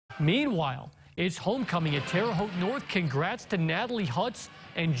Meanwhile, it's homecoming at Terre Haute North. Congrats to Natalie Hutz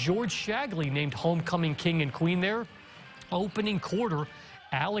and George Shagley, named homecoming king and queen there. Opening quarter,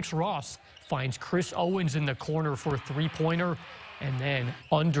 Alex Ross finds Chris Owens in the corner for a three-pointer. And then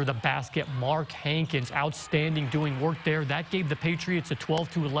under the basket, Mark Hankins, outstanding, doing work there. That gave the Patriots a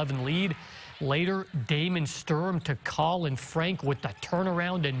 12-11 lead. Later, Damon Sturm to Colin Frank with the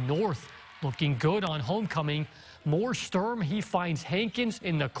turnaround, and North looking good on homecoming. More Sturm, he finds Hankins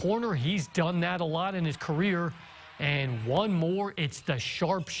in the corner. He's done that a lot in his career. And one more, it's the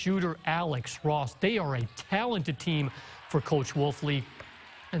sharpshooter Alex Ross. They are a talented team for Coach Wolfley.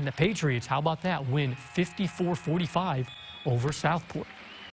 And the Patriots, how about that, win 54-45 over Southport.